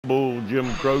Bull, Jim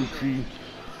Croce.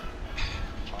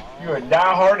 You're a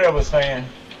diehard Elvis fan.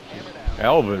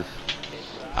 Elvis.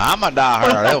 I'm a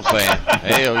diehard Elvis fan.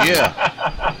 Hell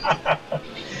yeah.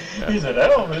 He said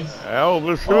Elvis.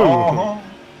 Elvis who?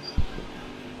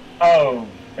 Oh,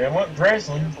 it went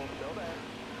Presley.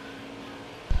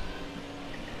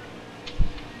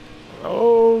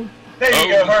 Oh. There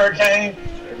you go, Hurricane.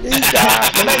 He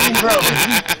died.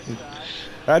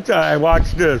 That's how I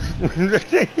watched this.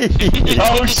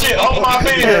 Oh shit, hold my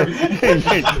beer.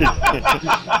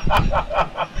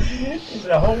 He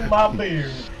said, hold my beer.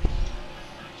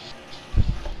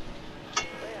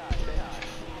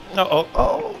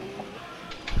 Oh.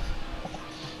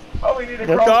 Oh, we need to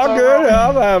It's cross all over. good.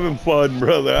 I'm having fun,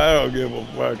 brother. I don't give a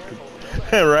fuck.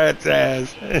 Rat's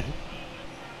ass.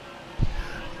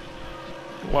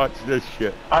 Watch this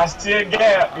shit. I see a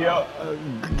gap, yo.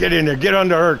 Get in there. Get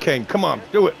under Hurricane. Come on.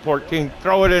 Do it, 14.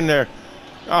 Throw it in there.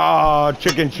 Oh,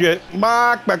 chicken shit.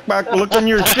 Back. Look in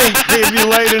your sink. See if you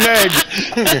laid an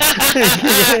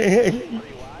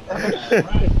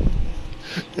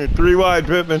egg. 3 wide,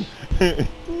 Pittman.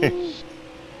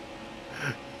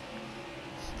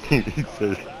 He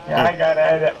says, Yeah, I got to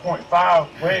add that .5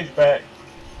 wedge back.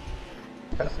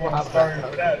 That's when I started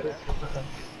with that.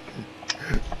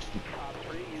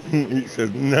 He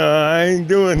says, no, I ain't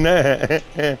doing that.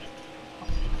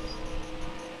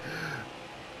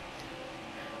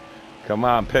 Come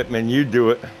on, Pittman, you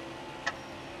do it.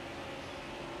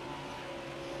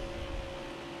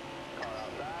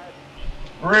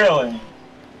 Really?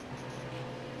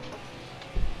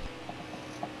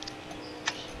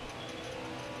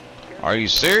 Are you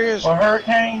serious? Well,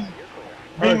 Hurricane,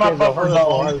 be my buffer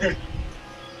zone.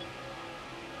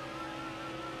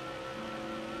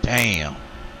 Damn.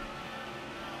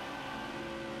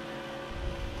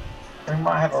 We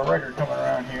might have a record coming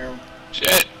around here.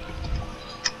 Shit.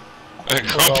 I'm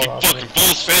fucking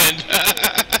full send.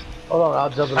 Hold on, I'll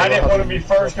jump in. I didn't want to be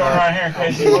first going around here in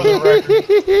case he was a record.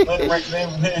 Let him wreck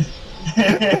them then.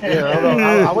 Yeah, hold on.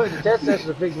 I went to test session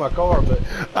to fix my car, but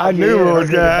I knew what was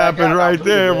going to happen right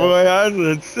there, boy. I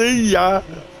said, see ya.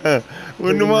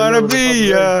 Wouldn't want to be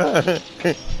ya.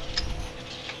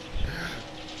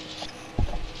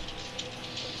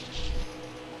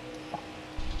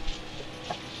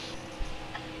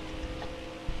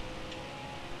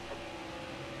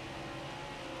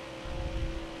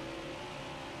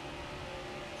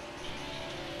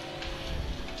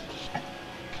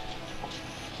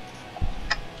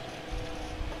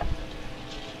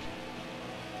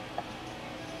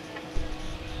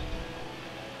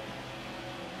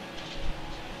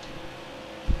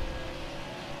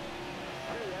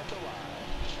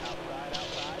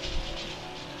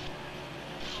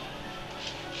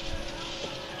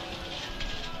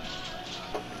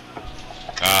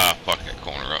 Ah, fuck that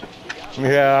corner up.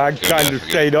 Yeah, I kind of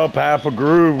stayed up half a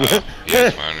groove. Yeah,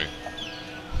 finally.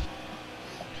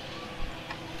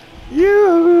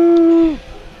 You.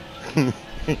 Can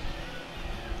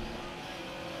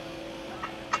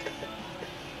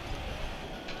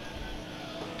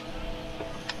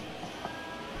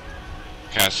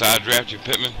I side draft you,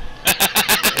 Pittman?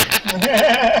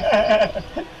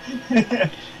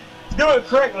 Do it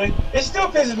correctly. It still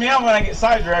pisses me off when I get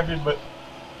side drafted, but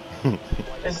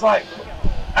it's like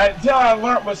until I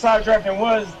learned what side drafting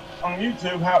was on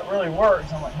YouTube, how it really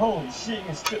works. I'm like, holy shit!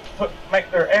 You can make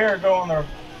their air go on their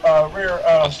rear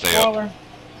spoiler.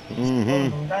 Put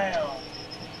them down.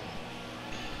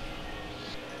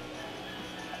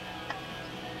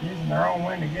 Using their own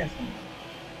wind against them.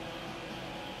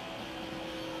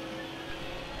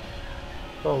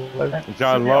 It's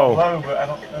on low. But I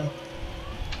don't know.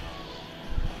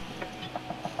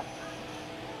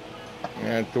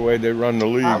 That's the way they run the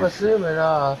league. I'm assuming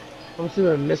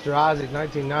Mr. Isaac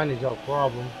 1990 is your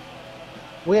problem.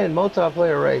 Win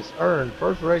multiplayer race. Earned.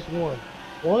 First race won.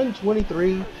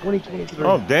 123-2023.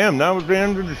 Oh, damn. That was the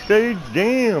end of the stage?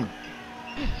 Damn.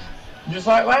 Just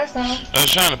like last time. I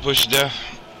was trying to push you down.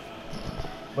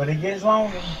 But it gets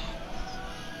longer.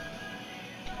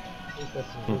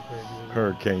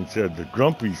 Hurricane said the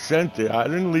grumpy sent it. I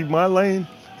didn't leave my lane.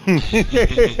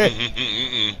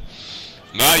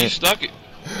 Nah, you stuck it.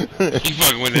 You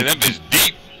fucking went in that bitch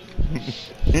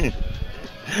deep.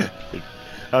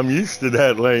 I'm used to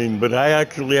that lane, but I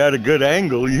actually had a good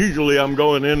angle. Usually I'm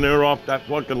going in there off that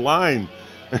fucking line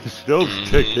and still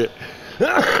stick it.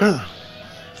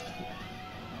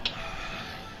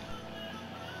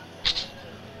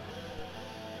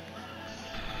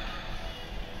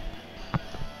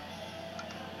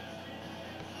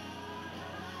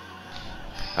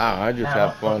 I just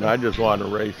have fun. I just want to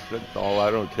race. That's all.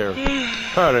 I don't care.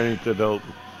 I don't need to know.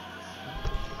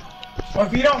 Well, Well,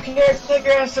 if you don't care, take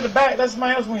your ass to the back. Let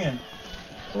somebody else win.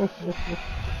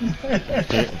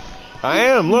 I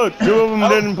am. Look, two of them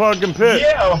didn't fucking pit.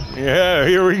 Yeah. Yeah,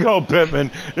 here we go, Pittman.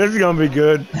 This is gonna be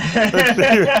good.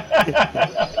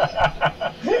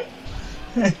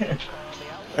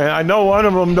 And I know one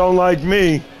of them don't like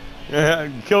me.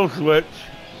 Kill switch,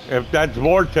 if that's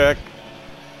Vortec.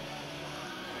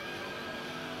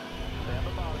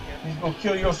 He's gonna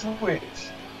kill your switch.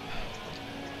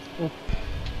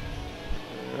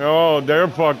 Oh, they're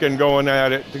fucking going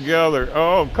at it together.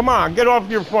 Oh, come on, get off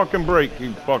your fucking brake,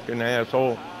 you fucking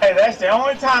asshole. Hey, that's the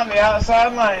only time the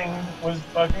outside lane was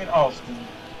fucking Austin.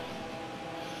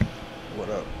 What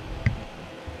up?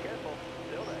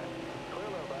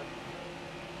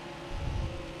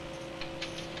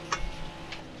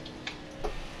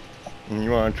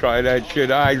 You want to try that shit,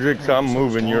 Isaacs? I'm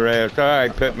moving your ass. All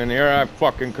right, Pittman, here I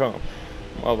fucking come.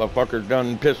 Motherfucker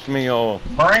done pissed me off.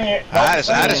 Bring it. I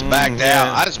just backed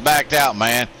out. I just backed out,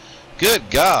 man. Good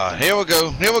God. Here we go.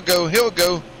 Here we go. Here we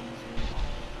go.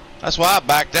 That's why I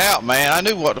backed out, man. I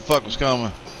knew what the fuck was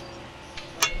coming.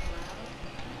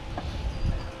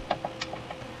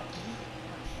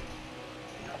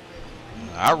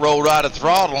 I rolled out of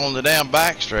throttle on the damn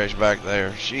backstretch back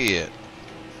there. Shit.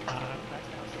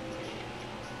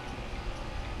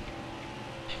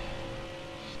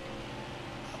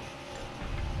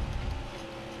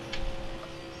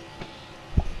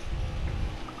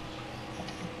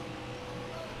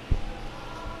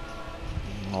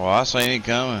 Oh, I seen it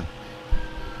coming.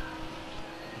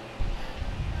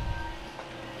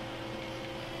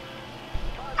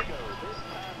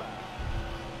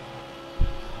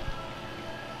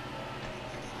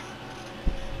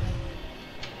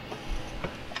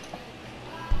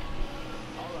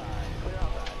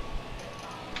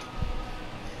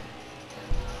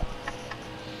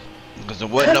 Because there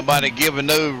wasn't nobody giving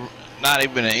no, not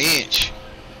even an inch.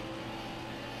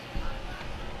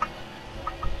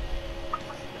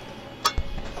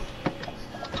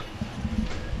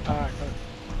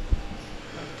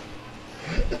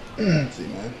 See,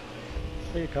 man.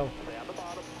 Here you go.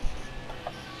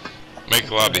 Make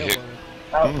a lobby hit.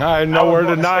 I know where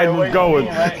the 9 was going.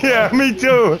 Yeah, me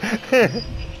too.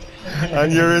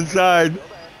 And you're inside.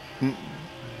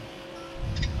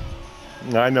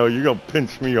 I know, you're going to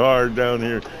pinch me hard down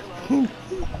here.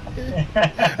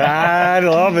 I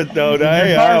love it though.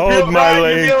 Hey, I hold my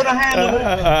lane.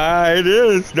 It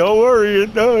is. Don't worry,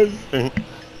 it does.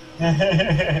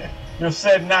 You're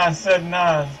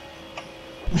 7-9.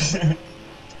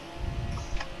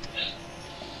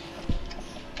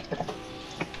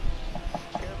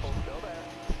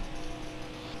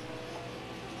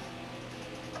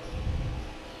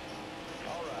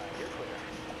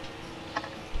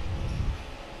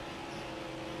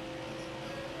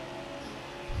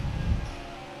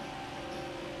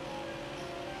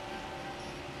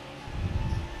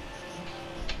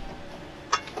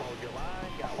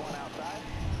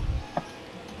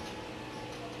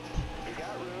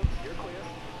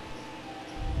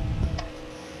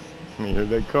 Here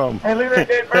they come. Hey, look at that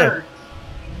dead bird.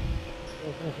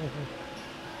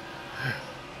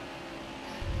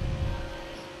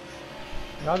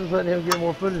 I was just letting him get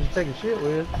more footage to take a shit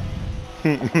with.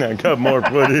 I got more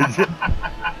footage.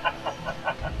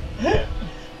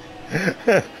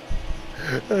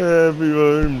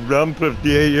 I'm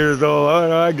 58 years old.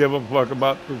 I give a fuck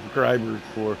about subscribers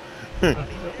for.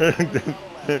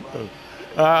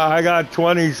 I got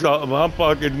 20 something. I'm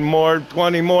fucking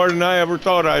 20 more than I ever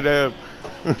thought I'd have.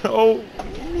 Oh,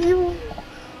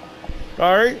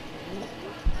 sorry.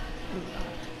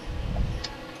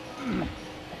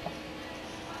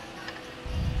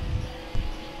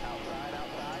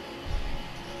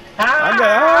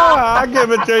 I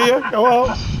give it to you. Come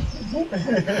on.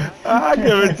 I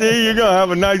give it to you. You're gonna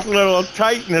have a nice little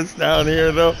tightness down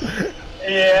here, though.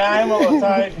 Yeah, I'm a little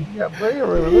tight. You got bigger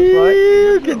room, it looks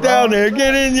like. Get down there.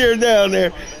 Get in here down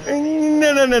there.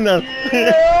 No.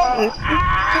 Yeah.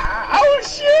 Oh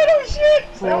shit!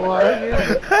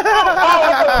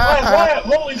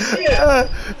 Holy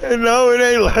shit! No, it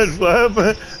ain't less left.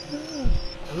 It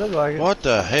looks like it. What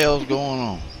the hell's going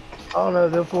on? I don't know,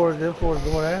 them four is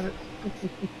going at it.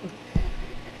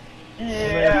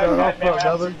 Yeah,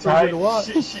 to watch.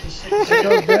 Shit.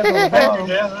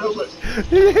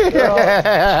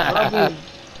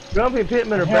 Grumpy and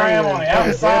Pittman are Here I am on the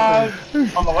outside,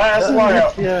 on the last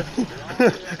lap. Yeah.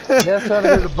 That's trying to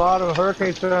go to the bottom.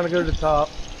 Hurricane's trying to go to the top.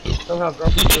 Somehow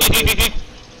Grumpy's doing it.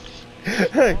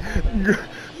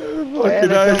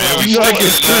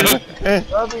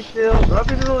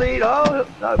 Grumpy to the lead. Oh,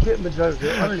 no, Pittman goes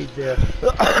underneath there.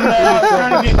 I'm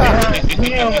trying to get behind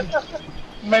him.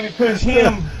 Maybe push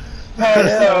him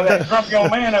past that grumpy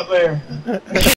old man up there.